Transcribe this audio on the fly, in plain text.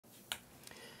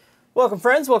Welcome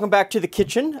friends, welcome back to the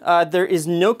kitchen. There is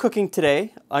no cooking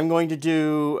today. I'm going to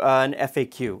do an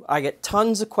FAQ. I get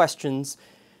tons of questions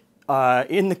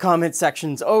in the comment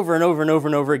sections over and over and over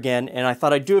and over again, and I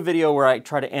thought I'd do a video where I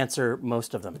try to answer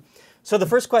most of them. So the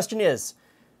first question is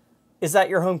that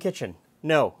your home kitchen?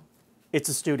 No, it's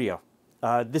a studio.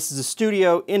 This is a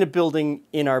studio in a building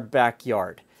in our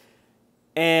backyard.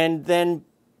 And then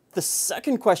the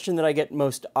second question that I get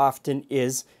most often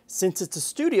is, since it's a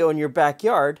studio in your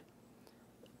backyard,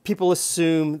 people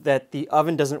assume that the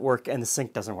oven doesn't work and the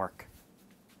sink doesn't work.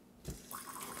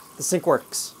 The sink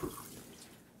works.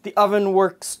 The oven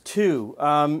works too.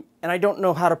 And I don't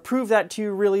know how to prove that to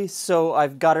you really, so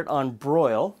I've got it on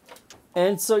broil.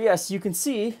 And so yes, you can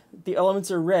see the elements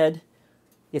are red.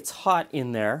 It's hot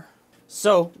in there.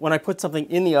 So when I put something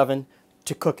in the oven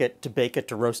to cook it, to bake it,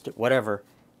 to roast it, whatever,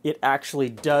 it actually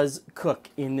does cook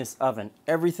in this oven.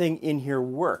 Everything in here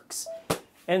works.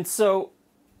 And so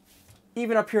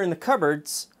even up here in the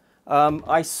cupboards,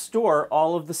 I store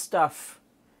all of the stuff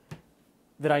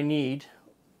that I need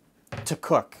to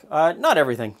cook. Not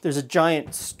everything. There's a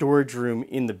giant storage room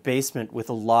in the basement with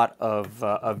a lot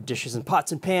of dishes and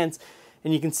pots and pans.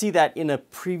 And you can see that in a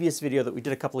previous video that we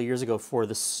did a couple of years ago for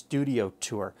the studio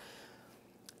tour.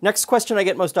 Next question I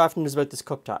get most often is about this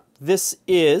cooktop. This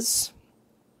is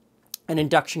an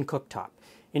induction cooktop.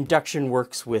 Induction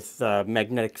works with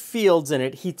magnetic fields and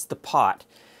it heats the pot.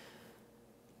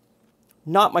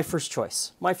 Not my first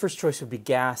choice. My first choice would be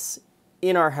gas.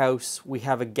 In our house, we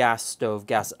have a gas stove,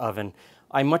 gas oven.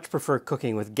 I much prefer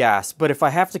cooking with gas, but if I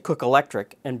have to cook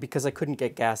electric, and because I couldn't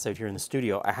get gas out here in the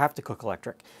studio, I have to cook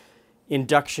electric,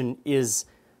 induction is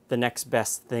the next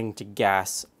best thing to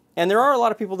gas. And there are a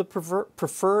lot of people that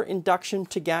prefer induction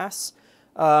to gas.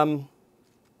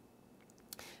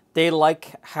 They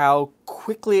like how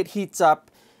quickly it heats up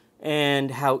and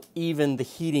how even the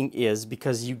heating is,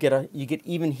 because you get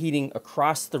even heating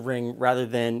across the ring rather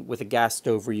than with a gas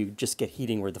stove where you just get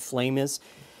heating where the flame is.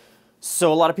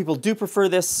 So a lot of people do prefer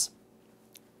this.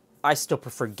 I still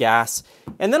prefer gas.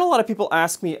 And then a lot of people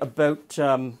ask me about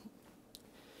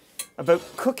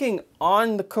cooking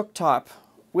on the cooktop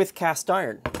with cast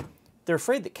iron. They're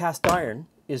afraid that cast iron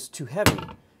is too heavy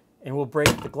and will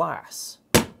break the glass.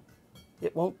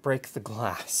 It won't break the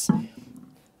glass.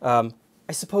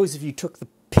 I suppose if you took the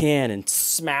pan and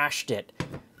smashed it,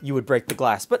 you would break the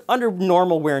glass. But under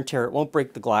normal wear and tear, it won't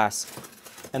break the glass,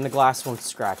 and the glass won't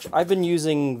scratch. I've been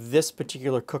using this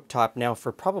particular cooktop now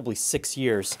for probably 6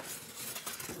 years,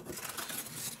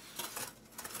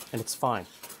 and it's fine.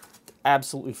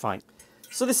 Absolutely fine.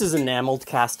 So this is enameled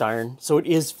cast iron, so it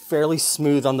is fairly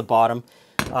smooth on the bottom.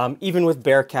 Even with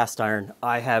bare cast iron,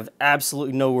 I have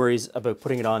absolutely no worries about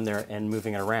putting it on there and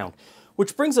moving it around.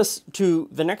 Which brings us to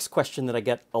the next question that I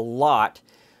get a lot,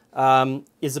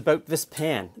 is about this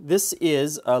pan. This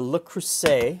is a Le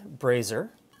Creuset brazier.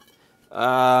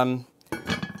 Had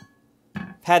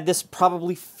this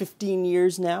probably 15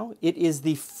 years now. It is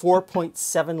the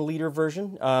 4.7 liter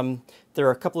version. There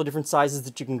are a couple of different sizes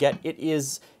that you can get. It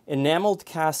is enameled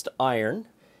cast iron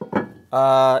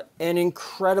and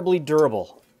incredibly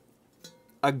durable.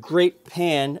 A great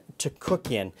pan to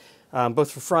cook in.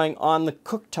 Both for frying on the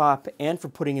cooktop and for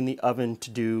putting in the oven to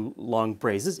do long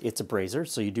braises. It's a brazier,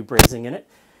 so you do braising in it.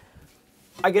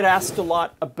 I get asked a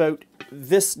lot about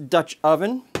this Dutch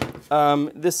oven.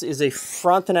 This is a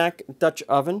Frontenac Dutch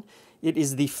oven. It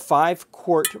is the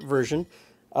 5-quart version.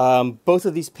 Both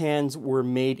of these pans were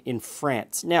made in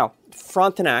France. Now,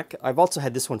 Frontenac, I've also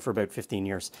had this one for about 15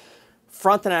 years.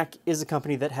 Frontenac is a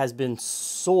company that has been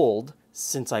sold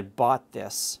since I bought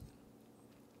this.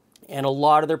 And a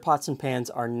lot of their pots and pans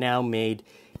are now made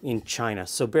in China.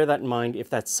 So bear that in mind if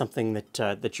that's something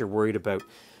that you're worried about.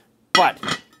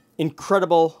 But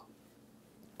incredible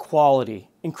quality,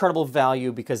 incredible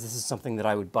value, because this is something that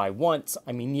I would buy once.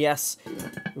 I mean, yes,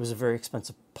 it was a very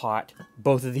expensive pot.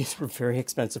 Both of these were very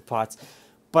expensive pots.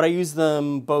 But I use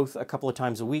them both a couple of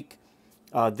times a week.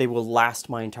 They will last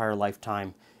my entire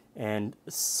lifetime. And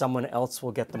someone else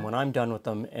will get them when I'm done with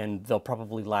them, and they'll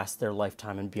probably last their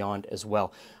lifetime and beyond as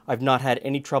well. I've not had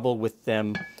any trouble with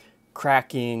them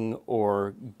cracking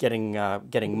or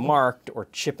getting marked or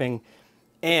chipping.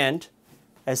 And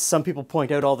as some people point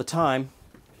out all the time,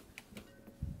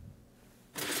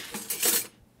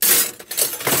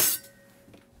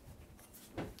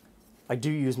 I do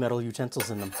use metal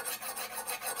utensils in them.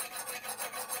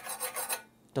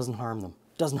 Doesn't harm them.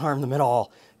 Doesn't harm them at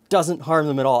all. Doesn't harm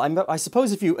them at all. I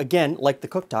suppose if you, again, like the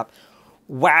cooktop,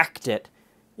 whacked it,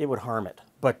 it would harm it.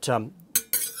 But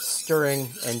stirring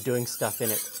and doing stuff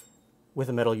in it with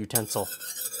a metal utensil,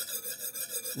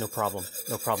 no problem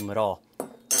at all.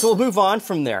 So we'll move on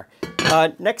from there.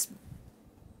 Next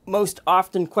most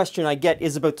often question I get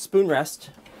is about the spoon rest.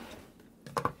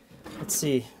 Let's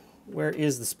see, where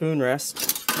is the spoon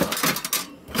rest?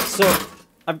 So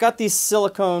I've got these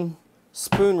silicone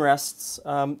spoon rests.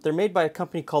 They're made by a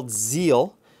company called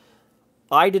Zeal.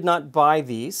 I did not buy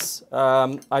these.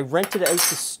 I rented out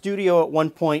the studio at one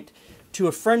point to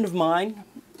a friend of mine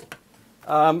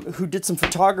who did some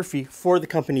photography for the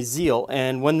company Zeal,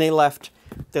 and when they left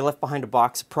behind a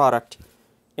box of product,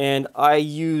 and I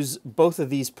use both of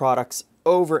these products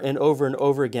over and over and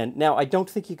over again. Now, I don't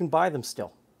think you can buy them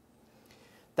still.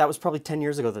 That was probably 10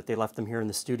 years ago that they left them here in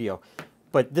the studio.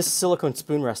 But this silicone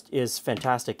spoon rest is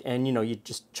fantastic, and you know, you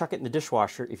just chuck it in the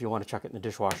dishwasher if you want to chuck it in the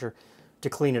dishwasher to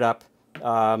clean it up.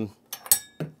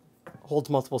 Holds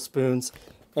multiple spoons,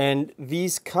 and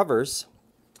these covers,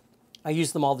 I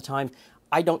use them all the time.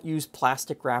 I don't use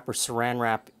plastic wrap or saran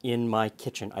wrap in my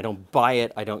kitchen. I don't buy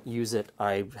it, I don't use it.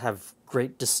 I have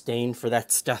great disdain for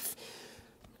that stuff.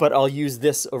 But I'll use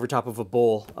this over top of a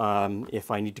bowl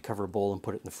if I need to cover a bowl and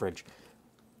put it in the fridge.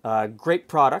 Great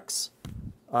products.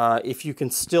 If you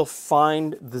can still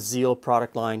find the Zeal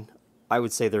product line, I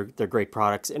would say they're great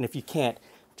products. And if you can't,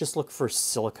 just look for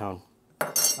silicone.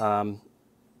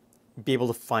 Be able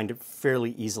to find it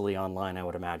fairly easily online, I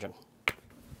would imagine.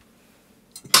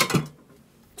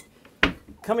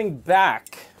 Coming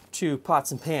back to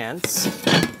pots and pans,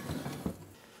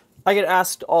 I get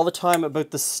asked all the time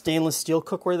about the stainless steel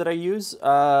cookware that I use.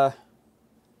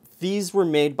 These were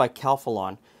made by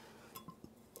Calphalon,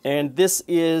 and this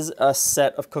is a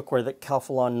set of cookware that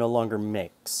Calphalon no longer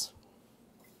makes.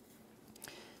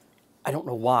 I don't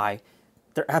know why.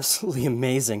 They're absolutely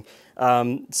amazing.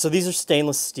 So these are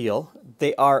stainless steel.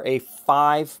 They are a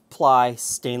 5-ply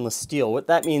stainless steel. What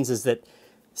that means is that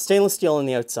stainless steel on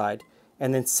the outside,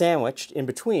 and then sandwiched in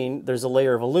between, there's a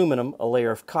layer of aluminum, a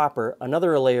layer of copper,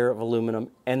 another layer of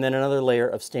aluminum, and then another layer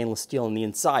of stainless steel on the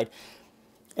inside.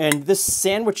 And this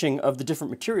sandwiching of the different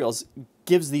materials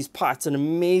gives these pots an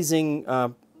amazing,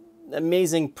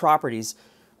 amazing properties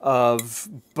of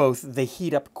both they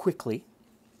heat up quickly,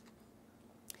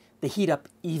 they heat up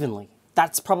evenly.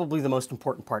 That's probably the most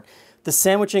important part. The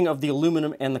sandwiching of the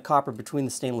aluminum and the copper between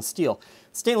the stainless steel.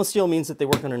 Stainless steel means that they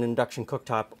work on an induction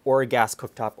cooktop or a gas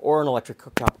cooktop or an electric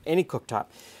cooktop, any cooktop.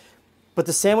 But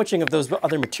the sandwiching of those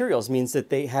other materials means that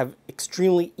they have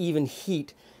extremely even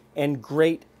heat and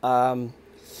great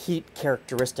heat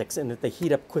characteristics, and that they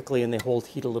heat up quickly and they hold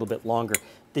heat a little bit longer.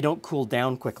 They don't cool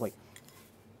down quickly.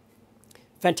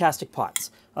 Fantastic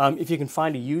pots. If you can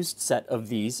find a used set of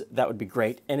these, that would be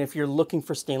great. And if you're looking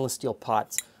for stainless steel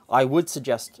pots, I would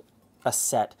suggest a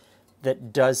set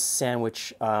that does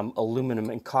sandwich aluminum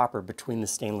and copper between the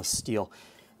stainless steel,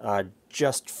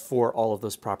 just for all of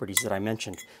those properties that I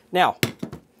mentioned. Now,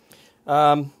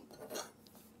 I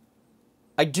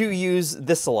do use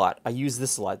this a lot. I use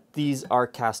this a lot. These are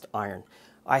cast iron.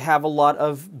 I have a lot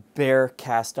of bare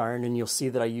cast iron, and you'll see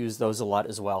that I use those a lot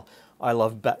as well. I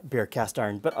love bare cast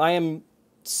iron, but I am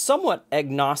somewhat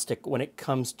agnostic when it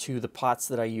comes to the pots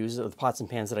that I use, or the pots and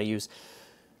pans that I use,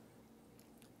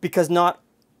 because not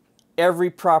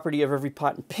every property of every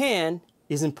pot and pan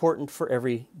is important for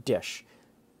every dish.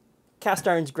 Cast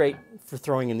iron's great for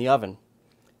throwing in the oven.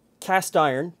 Cast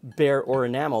iron, bare or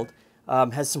enameled,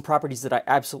 has some properties that I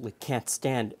absolutely can't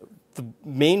stand. The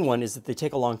main one is that they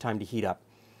take a long time to heat up.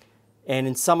 And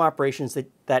in some operations,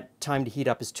 that time to heat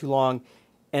up is too long,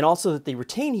 and also that they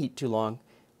retain heat too long.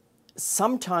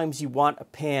 Sometimes you want a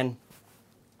pan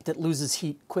that loses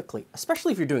heat quickly,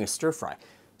 especially if you're doing a stir fry.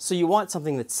 So you want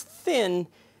something that's thin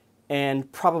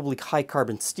and probably high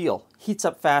carbon steel. Heats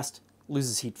up fast,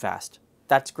 loses heat fast.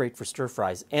 That's great for stir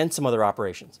fries and some other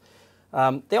operations.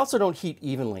 They also don't heat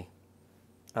evenly.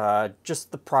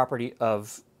 Just the property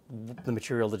of the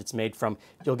material that it's made from,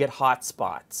 you'll get hot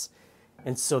spots.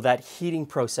 And so that heating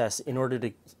process, in order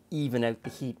to even out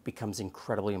the heat, becomes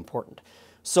incredibly important.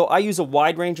 So I use a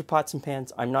wide range of pots and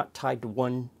pans. I'm not tied to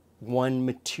one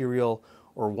material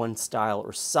or one style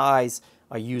or size.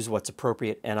 I use what's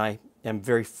appropriate, and I am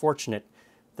very fortunate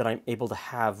that I'm able to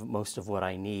have most of what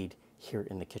I need here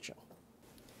in the kitchen.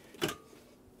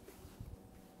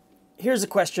 Here's a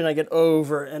question I get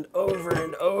over and over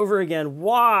and over again.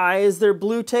 Why is there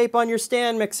blue tape on your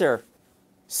stand mixer?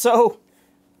 So,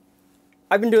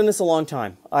 I've been doing this a long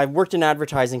time. I've worked in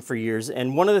advertising for years,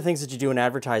 and one of the things that you do in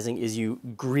advertising is you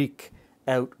Greek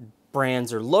out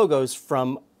brands or logos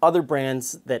from other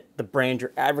brands that the brand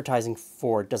you're advertising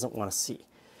for doesn't want to see.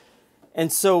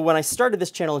 And so when I started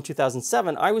this channel in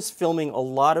 2007, I was filming a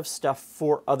lot of stuff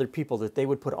for other people that they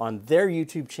would put on their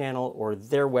YouTube channel or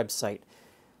their website.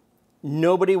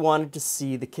 Nobody wanted to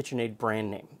see the KitchenAid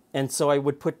brand name. And so I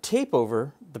would put tape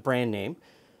over the brand name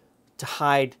to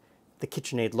hide the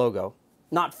KitchenAid logo.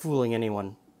 Not fooling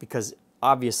anyone, because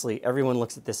obviously everyone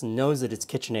looks at this and knows that it's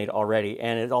KitchenAid already,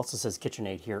 and it also says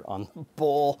KitchenAid here on the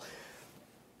bowl.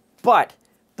 But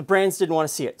the brands didn't want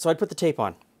to see it, so I put the tape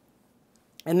on.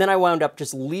 And then I wound up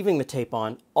just leaving the tape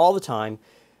on all the time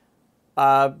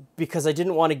because I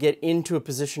didn't want to get into a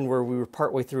position where we were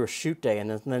partway through a shoot day and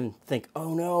then think,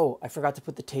 oh no, I forgot to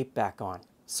put the tape back on.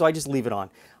 So I just leave it on.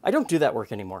 I don't do that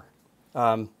work anymore,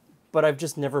 but I've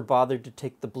just never bothered to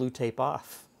take the blue tape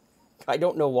off. I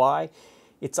don't know why.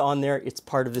 It's on there. It's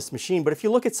part of this machine. But if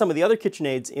you look at some of the other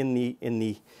KitchenAids in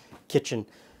the kitchen,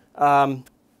 I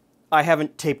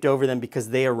haven't taped over them because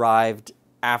they arrived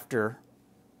after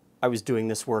I was doing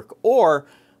this work, or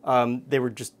they were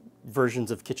just versions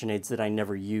of KitchenAids that I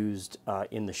never used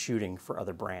in the shooting for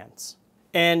other brands.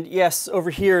 And yes, over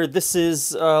here, this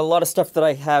is a lot of stuff that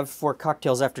I have for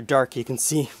Cocktails After Dark. You can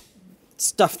see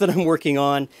stuff that I'm working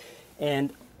on,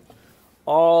 and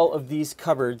all of these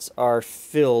cupboards are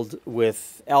filled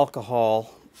with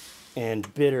alcohol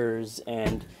and bitters,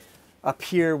 and up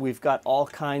here we've got all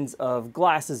kinds of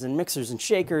glasses and mixers and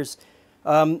shakers.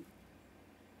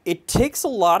 It takes a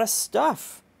lot of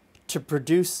stuff to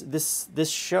produce this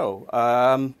show.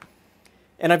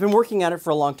 And I've been working at it for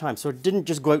a long time, so I didn't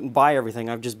just go out and buy everything.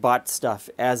 I've just bought stuff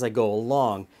as I go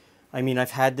along. I mean,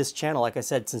 I've had this channel, like I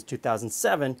said, since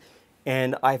 2007,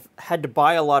 and I've had to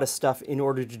buy a lot of stuff in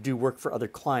order to do work for other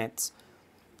clients.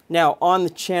 Now, on the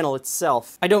channel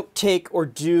itself, I don't take or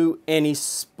do any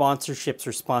sponsorships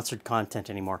or sponsored content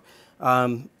anymore.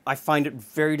 I find it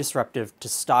very disruptive to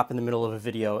stop in the middle of a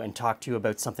video and talk to you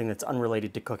about something that's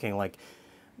unrelated to cooking, like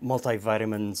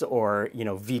multivitamins or, you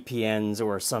know, VPNs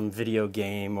or some video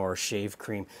game or shave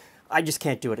cream. I just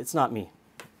can't do it. It's not me.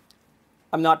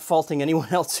 I'm not faulting anyone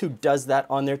else who does that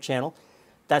on their channel.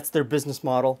 That's their business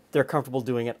model. They're comfortable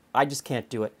doing it. I just can't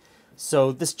do it.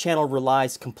 So this channel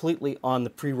relies completely on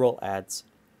the pre-roll ads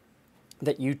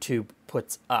that YouTube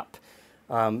puts up.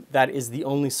 That is the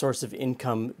only source of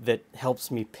income that helps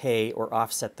me pay or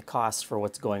offset the costs for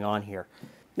what's going on here.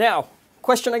 Now,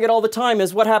 question I get all the time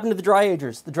is, what happened to the dry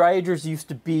agers? The dry agers used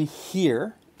to be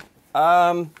here. They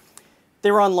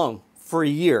were on loan for a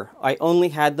year. I only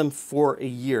had them for a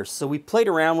year. So we played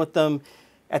around with them.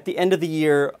 At the end of the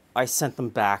year, I sent them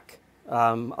back.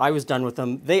 I was done with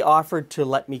them. They offered to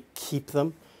let me keep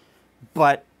them,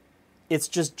 but it's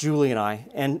just Julie and I.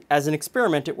 And as an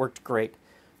experiment, it worked great.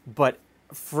 But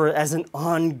as an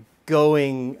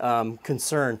ongoing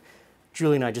concern,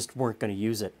 Julie and I just weren't going to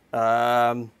use it.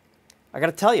 I got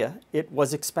to tell you, it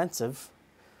was expensive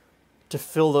to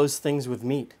fill those things with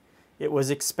meat. It was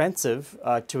expensive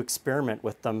to experiment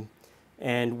with them,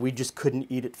 and we just couldn't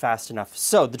eat it fast enough.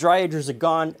 So the dry agers are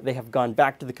gone. They have gone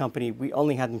back to the company. We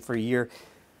only had them for a year.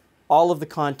 All of the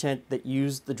content that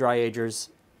used the dry agers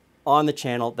on the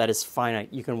channel, that is finite.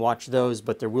 You can watch those,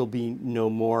 but there will be no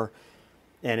more.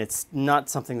 And it's not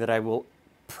something that I will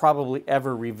probably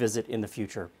ever revisit in the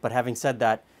future. But having said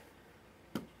that,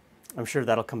 I'm sure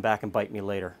that'll come back and bite me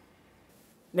later.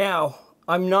 Now,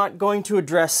 I'm not going to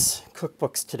address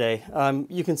cookbooks today.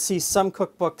 You can see some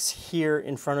cookbooks here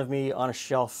in front of me on a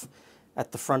shelf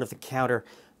at the front of the counter.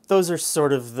 Those are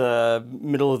sort of the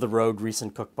middle-of-the-road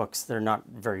recent cookbooks. They're not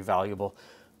very valuable.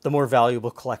 The more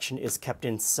valuable collection is kept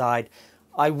inside.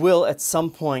 I will, at some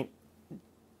point,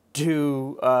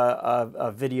 do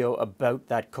a video about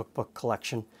that cookbook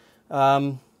collection.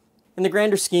 In the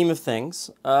grander scheme of things,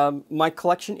 my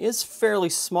collection is fairly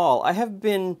small. I have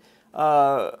been,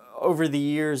 over the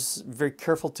years, very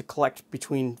careful to collect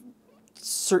between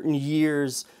certain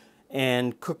years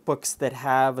and cookbooks that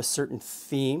have a certain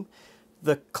theme.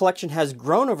 The collection has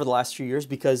grown over the last few years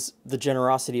because the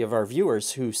generosity of our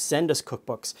viewers who send us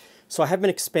cookbooks. So I have been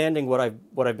expanding what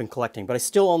I've been collecting, but I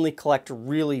still only collect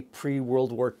really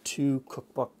pre-World War II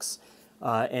cookbooks,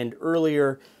 and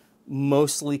earlier,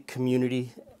 mostly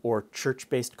community or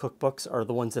church-based cookbooks are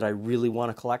the ones that I really want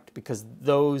to collect, because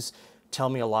those tell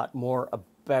me a lot more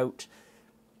about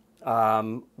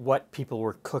what people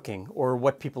were cooking or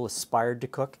what people aspired to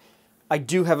cook. I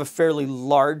do have a fairly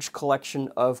large collection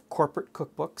of corporate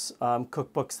cookbooks,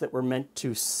 cookbooks that were meant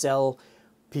to sell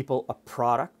people a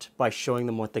product by showing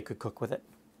them what they could cook with it.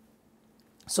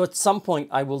 So at some point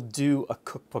I will do a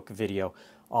cookbook video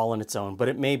all on its own, but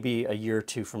it may be a year or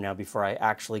two from now before I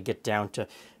actually get down to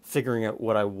figuring out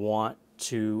what I want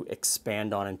to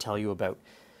expand on and tell you about.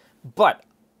 But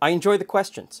I enjoy the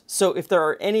questions. So if there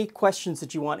are any questions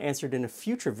that you want answered in a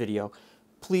future video,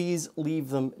 please leave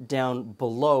them down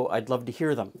below. I'd love to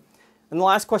hear them. And the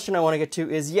last question I want to get to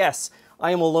is, yes,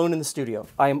 I am alone in the studio.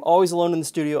 I am always alone in the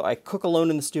studio. I cook alone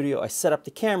in the studio. I set up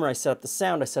the camera, I set up the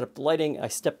sound, I set up the lighting, I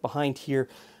step behind here,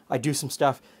 I do some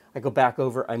stuff. I go back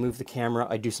over, I move the camera,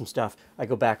 I do some stuff. I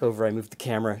go back over, I move the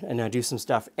camera, and I do some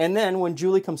stuff. And then when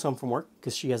Julie comes home from work,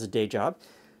 because she has a day job,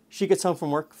 she gets home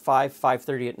from work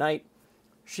 5:30 at night.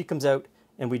 She comes out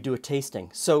and we do a tasting.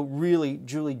 So really,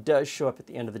 Julie does show up at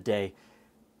the end of the day,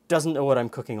 doesn't know what I'm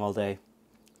cooking all day,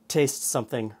 tastes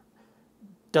something,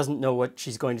 doesn't know what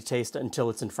she's going to taste until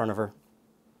it's in front of her.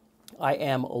 I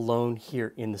am alone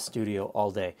here in the studio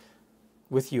all day,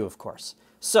 with you, of course.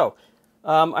 So,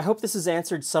 I hope this has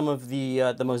answered some of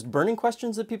the most burning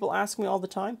questions that people ask me all the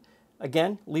time.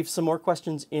 Again, leave some more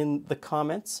questions in the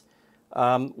comments.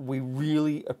 We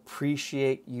really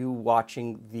appreciate you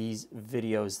watching these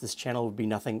videos. This channel would be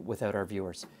nothing without our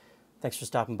viewers. Thanks for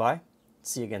stopping by.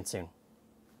 See you again soon.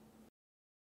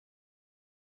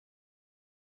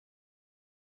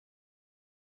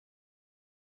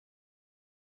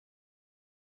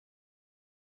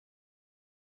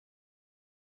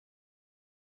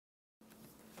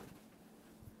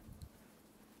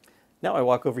 Now I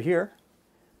walk over here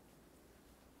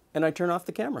and I turn off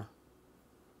the camera.